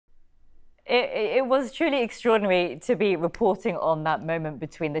It was truly extraordinary to be reporting on that moment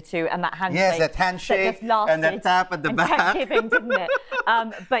between the two and that handshake. Yes, that handshake and that tap at the back. Kept giving, didn't it?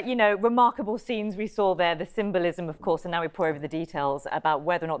 But, you know, remarkable scenes we saw there, the symbolism, of course, and now we pour over the details about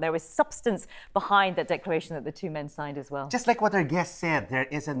whether or not there was substance behind that declaration that the two men signed as well. Just like what our guest said, there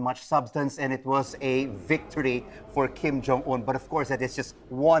isn't much substance, and it was a victory for Kim Jong-un. But of course, that is just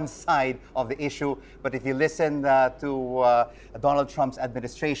one side of the issue. But if you listen to Donald Trump's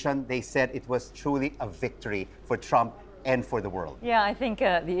administration, they said it was truly a victory for Trump and for the world. Yeah, I think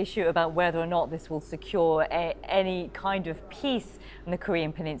the issue about whether or not this will secure any kind of peace in the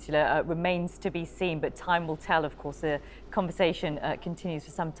Korean Peninsula remains to be seen, but time will tell. Of course, the conversation continues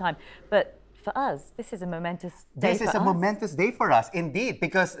for some time. But for us, this is a momentous day. This is a momentous day for us, indeed,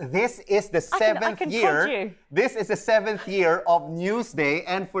 because this is the seventh year. This is the 7th year of Newsday,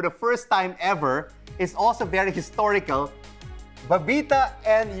 and for the first time ever, it's also very historical. Babita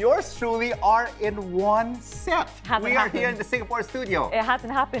and yours truly are in one set. We are here in the Singapore studio. It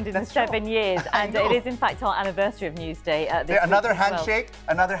hasn't happened in 7 years, and it is in fact our anniversary of Newsday. Another handshake,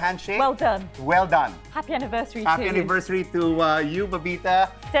 another handshake. Well done. Well done. Happy anniversary Happy anniversary to you,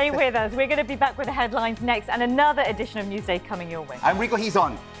 Babita. Stay with us. We're going to be back with the headlines next and another edition of Newsday coming your way. I'm Rico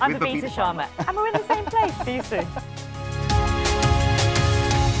Hizon. I'm Babita Sharma. And we're in the same place. See you soon.